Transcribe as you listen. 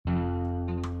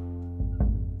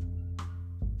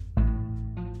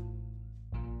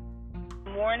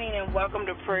morning and welcome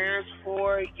to Prayers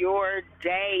for Your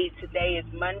Day. Today is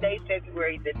Monday,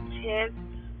 February the 10th,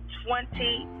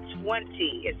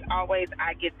 2020. As always,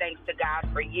 I give thanks to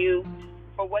God for you,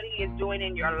 for what He is doing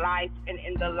in your life and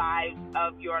in the lives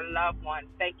of your loved ones.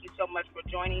 Thank you so much for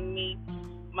joining me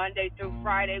Monday through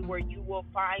Friday, where you will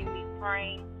find me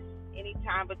praying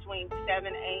anytime between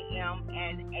 7 a.m.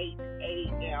 and 8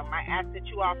 a.m. I ask that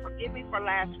you all forgive me for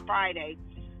last Friday.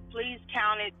 Please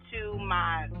count it to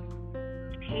my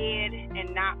head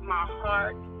and not my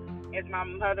heart, as my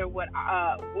mother would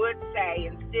say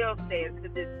and still says to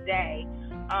this day.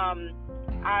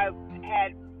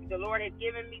 The Lord had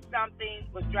given me something,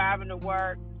 was driving to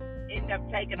work, ended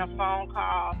up taking a phone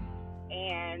call,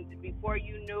 and before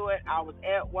you knew it, I was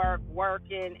at work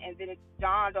working, and then it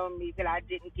dawned on me that I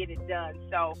didn't get it done.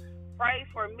 So pray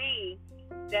for me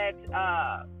that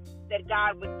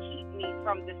God would keep me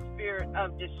from the spirit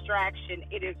of distraction.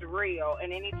 It is real,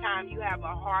 and anytime you have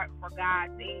a heart for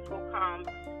God, things will come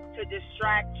to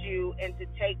distract you and to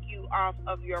take you off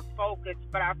of your focus.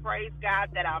 But I praise God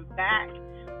that I'm back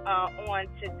on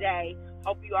today.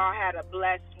 Hope you all had a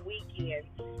blessed weekend.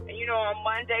 And on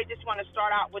Monday, just want to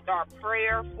start out with our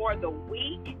prayer for the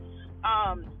week.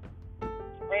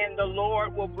 And the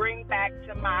Lord will bring back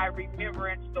to my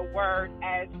remembrance the word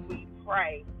as we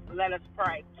pray. Let us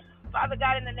pray. Father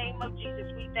God, in the name of Jesus,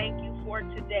 we thank you for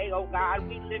today, oh God.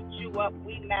 We lift you up.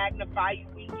 We magnify you.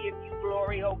 We give you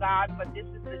glory, oh God, for this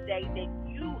is the day that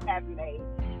you have made,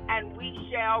 and we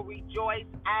shall rejoice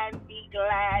and be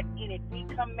glad in it. We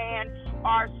command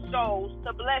our souls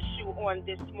to bless you on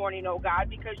this morning, oh God,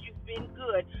 because you've been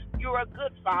good. You're a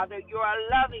good Father. You're a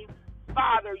loving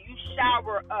Father. You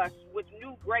shower us with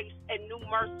new grace and new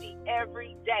mercy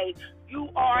every day. You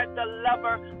are the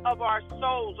lover of our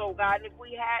souls, oh God. And if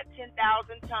we had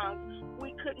 10,000 tongues,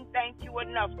 we couldn't thank you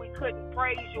enough. We couldn't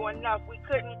praise you enough. We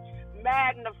couldn't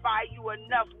magnify you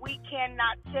enough. We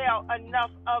cannot tell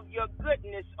enough of your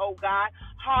goodness, oh God.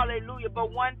 Hallelujah.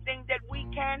 But one thing that we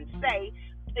can say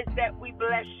is that we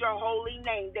bless your holy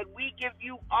name, that we give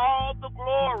you all the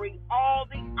glory, all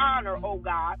the honor, oh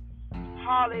God.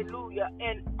 Hallelujah.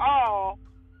 And all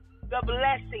the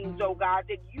blessings, oh God,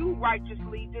 that you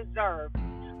righteously deserve.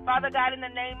 Father God, in the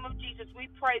name of Jesus, we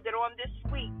pray that on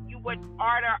this week you would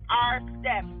order our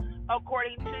steps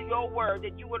according to your word,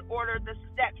 that you would order the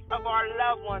steps of our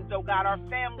loved ones, oh God, our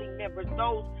family members,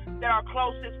 those that are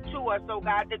closest to us, oh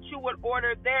God, that you would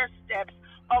order their steps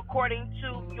according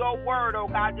to your word, oh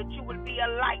God, that you would be a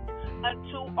light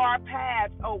unto our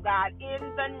paths, oh God,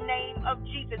 in the name of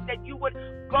Jesus, that you would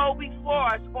go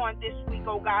before us on this week,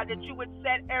 oh God, that you would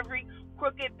set every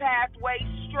crooked pathway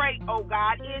straight, oh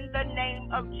God, in the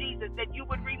name of Jesus, that you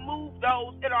would remove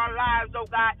those in our lives, oh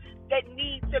God, that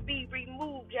need to be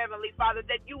removed, Heavenly Father,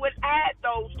 that you would add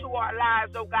those to our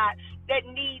lives, oh God, that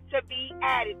need to be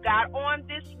added, God. On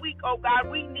this week, oh God,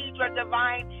 we need your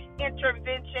divine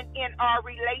intervention in our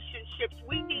relationships.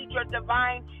 We need your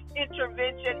divine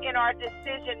intervention in our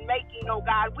decision making, oh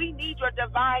God. We need your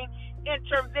divine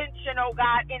intervention, oh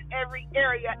God, in every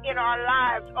area in our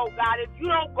lives, oh God. If you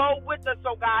don't go with us,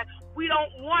 oh God, we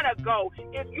don't want to go.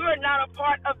 If you're not a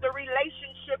part of the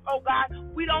relationship, oh God,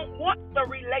 we don't want the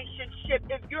relationship.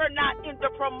 If you're not in the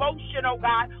promotion, oh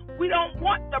God, we don't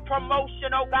want the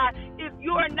promotion, oh God. If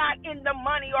you're not in the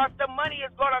money, or if the money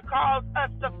is going to cause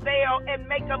us to fail and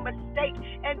make a mistake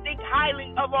and think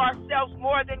highly of ourselves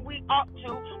more than we ought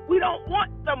to, we don't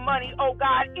want the money, oh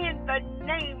God, in the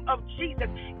name of Jesus.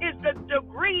 If the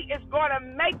degree is going to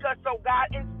make us, oh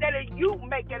God, instead of you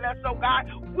making us, oh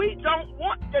God, we don't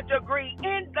want the degree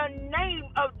in the name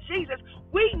of Jesus.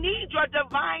 We need your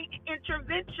divine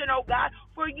intervention, oh God,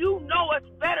 for you know us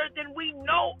better than we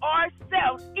know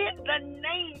ourselves, in the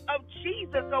name of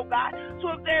Jesus, oh God.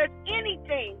 So if there's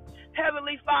anything,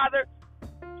 Heavenly Father,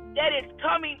 that is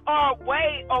coming our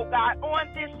way, oh God, on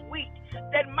this week,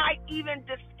 that might even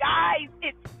disguise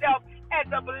itself as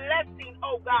a blessing,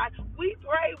 oh God, we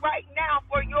pray right now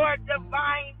for your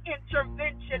divine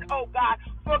intervention, oh God.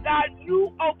 For God,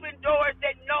 you open doors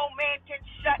that no man can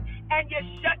shut, and you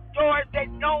shut doors that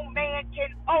no man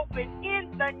can open,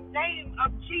 in the name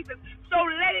of Jesus. So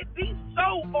let it be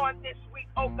so on this week,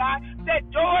 oh God, that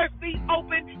doors be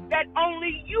open that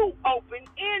only you open,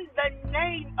 in the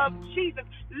name of Jesus.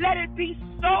 Let it be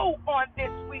so on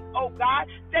this week, oh God,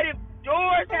 that if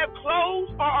doors have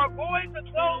closed or are going to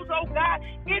close, oh God,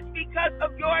 it's because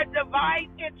of your divine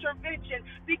intervention,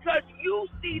 because you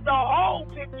see the whole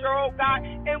picture, oh God,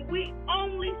 and we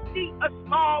only see a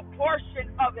small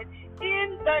portion of it.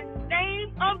 In the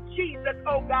name of Jesus,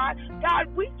 oh God,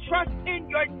 God, we trust in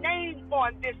your name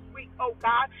on this week, oh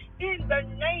God, in the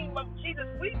name of Jesus.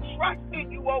 We trust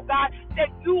in you, oh God, that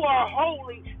you are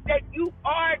holy, that you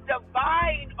are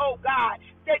divine, oh God,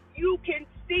 that you can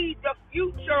see the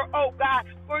future, oh God,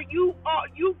 for you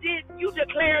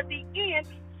declared the end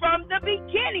from the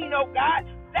beginning, oh God.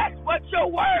 That's what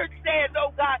your word says,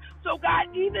 oh God. So God,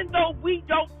 even though we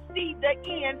don't see the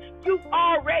end, you've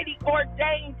already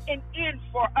ordained an end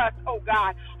for us, oh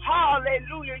God.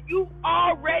 Hallelujah. You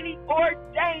already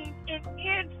ordained an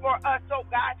end for us, oh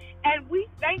God. And we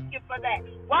thank you for that.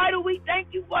 Why do we thank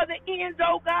you for the end,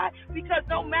 oh God? Because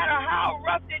no matter how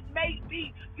rough it may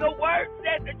be, your word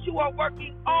says that you are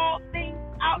working all things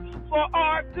out for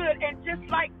our good. And just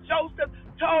like Joseph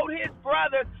told his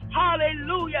brothers,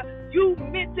 hallelujah, you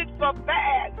meant it for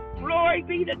bad. Glory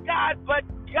be to God, but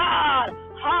God,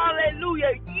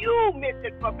 hallelujah, you meant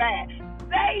it for bad.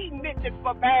 They meant it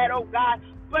for bad, oh God,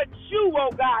 but you, oh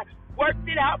God, worked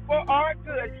it out for our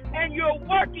good, and you're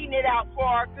working it out for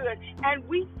our good, and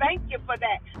we thank you for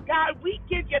that. God, we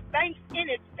give you thanks in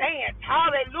advance,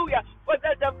 hallelujah, for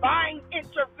the divine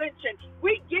intervention.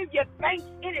 We give you thanks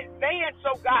in advance,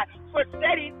 oh God, for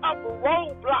setting up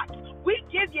roadblocks. We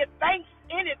give you thanks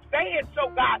in advance,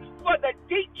 oh God, for the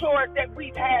detours that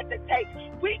we've had to take.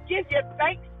 We give you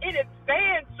thanks in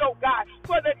advance, oh God,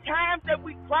 for the times that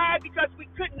we cried because we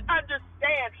couldn't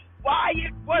understand why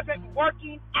it wasn't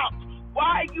working out,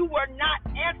 why you were not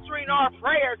answering our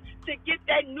prayers to get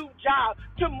that new job,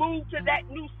 to move to that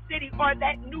new city or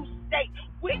that new state.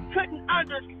 We couldn't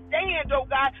understand, oh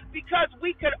God, because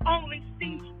we could only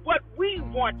see what we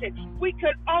wanted. We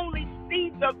could only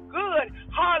see the good.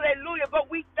 Hallelujah. But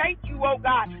we thank you, oh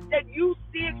God, that you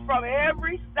see it from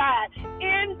every side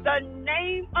in the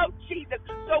name of Jesus.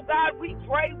 So God, we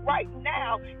pray right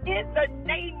now in the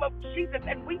name of Jesus,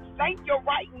 and we thank you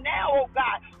right now, oh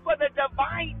God, for the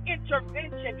divine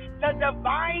intervention, the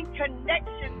divine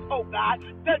connections, oh God,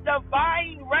 the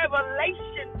divine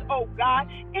revelations, oh God,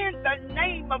 in the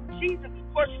name of Jesus,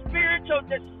 for spiritual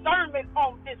discernment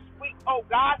on this week, oh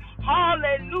God.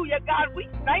 Hallelujah. God, we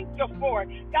thank you for it.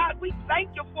 God, we thank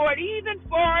you for it, even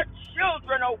for our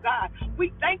children, oh God.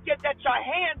 We thank you that your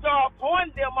hands are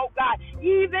upon them, oh God,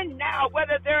 even now,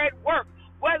 whether they're at work,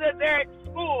 whether they're at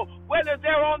school, whether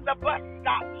they're on the bus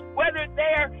stop, whether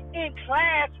they're in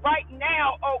class right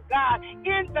now, oh God,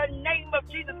 in the name of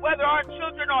Jesus, whether our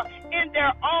children are in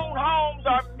their own homes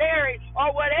or married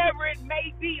or whatever it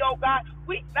may be, oh God,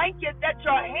 we thank you that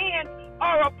your hands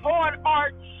are upon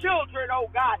our children, oh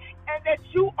God, and that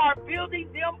you are building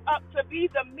them up to be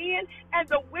the men and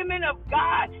the women of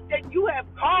God that you have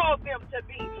called them to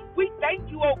be. We thank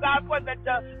you, oh God, for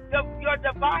your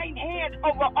divine hand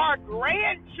over our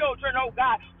grandchildren, oh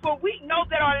God, for we know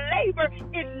that our labor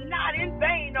is not in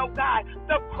vain, oh God.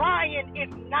 The crying is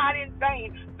not in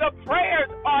vain. The prayers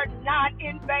are not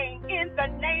in vain. In the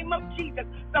name of Jesus,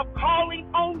 the calling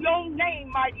on your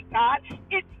name, mighty God,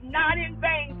 it's not in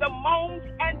vain. The moans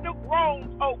and the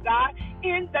groans, oh God,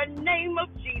 in the name of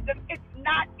Jesus, it's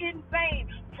not in vain.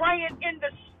 Praying in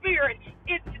the Spirit,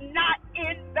 it's not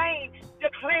in vain.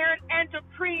 Declaring and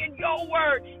decreeing your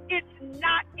word, it's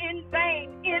not in vain.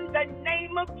 In the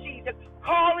name of Jesus,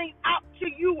 calling out to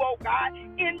you, oh God,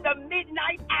 in the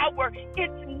midnight hour,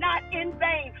 it's not in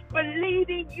vain.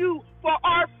 Believing you for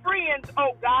our friends,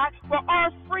 oh God, for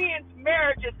our friends'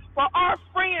 marriages, for our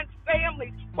friends'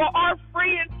 families, for our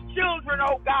friends' children,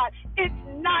 oh God, it's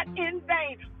not in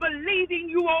vain. Believing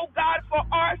you, oh God, for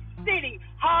our city,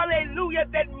 hallelujah,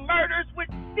 that murders would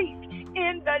cease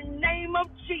in the name of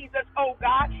Jesus, oh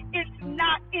God. It's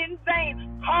not in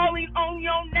vain. Calling on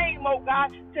your name, oh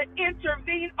God, to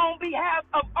intervene on behalf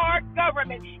of our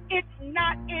government. It's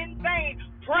not in vain.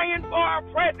 Praying for our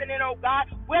president, oh God,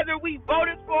 whether we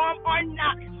voted for him or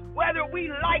not, whether we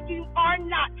like him or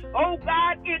not, oh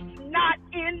God, it's not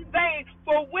in vain.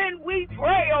 For when we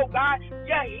pray, oh God,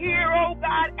 you hear, oh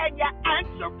God, and you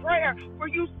answer prayer. For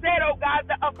you said, oh God,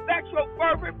 the effectual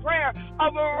fervent prayer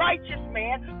of a righteous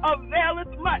man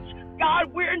availeth much.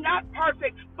 God, we're not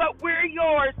perfect, but we're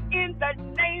yours in the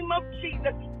name of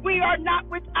Jesus. We are not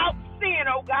without sin,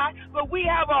 oh God, but we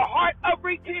have a heart of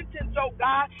repentance, oh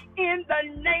God, in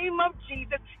the name of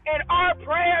Jesus. And our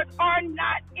prayers are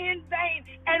not in vain.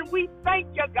 And we thank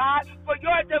you, God, for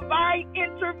your divine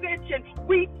intervention.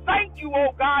 We thank you,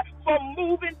 oh God, for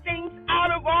moving things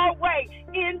out of our way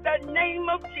in the name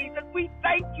of Jesus. We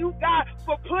thank you, God,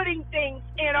 for putting things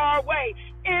in our way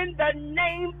in the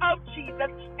name of Jesus.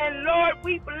 And Lord,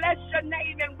 we bless your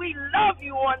name and we love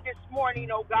you on this morning,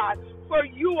 oh God, for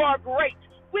you are great.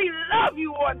 We love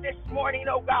you on this morning,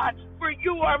 oh God, for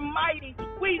you are mighty.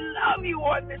 We love you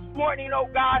on this morning, oh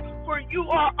God, for you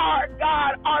are our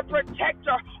God, our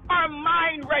protector, our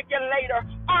mind regulator,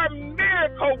 our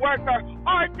miracle worker,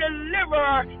 our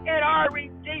deliverer, and our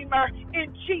redeemer.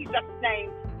 In Jesus'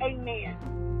 name,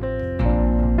 amen.